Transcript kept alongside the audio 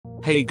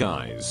Hey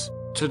guys,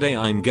 today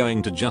I'm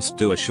going to just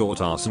do a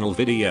short Arsenal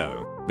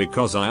video,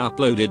 because I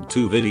uploaded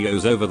 2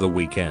 videos over the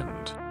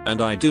weekend,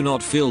 and I do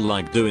not feel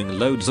like doing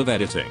loads of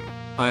editing.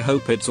 I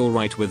hope it's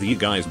alright with you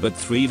guys, but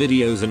 3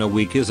 videos in a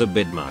week is a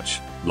bit much,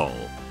 lol.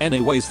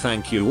 Anyways,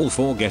 thank you all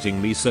for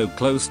getting me so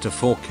close to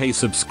 4K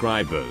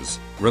subscribers.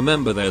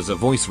 Remember, there's a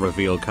voice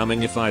reveal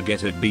coming if I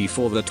get it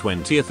before the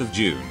 20th of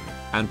June.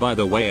 And by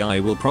the way, I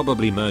will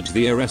probably merge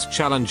the RS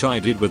challenge I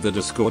did with the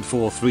Discord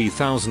for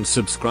 3000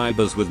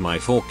 subscribers with my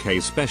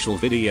 4K special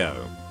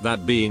video.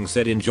 That being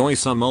said, enjoy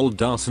some old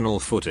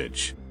Arsenal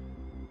footage.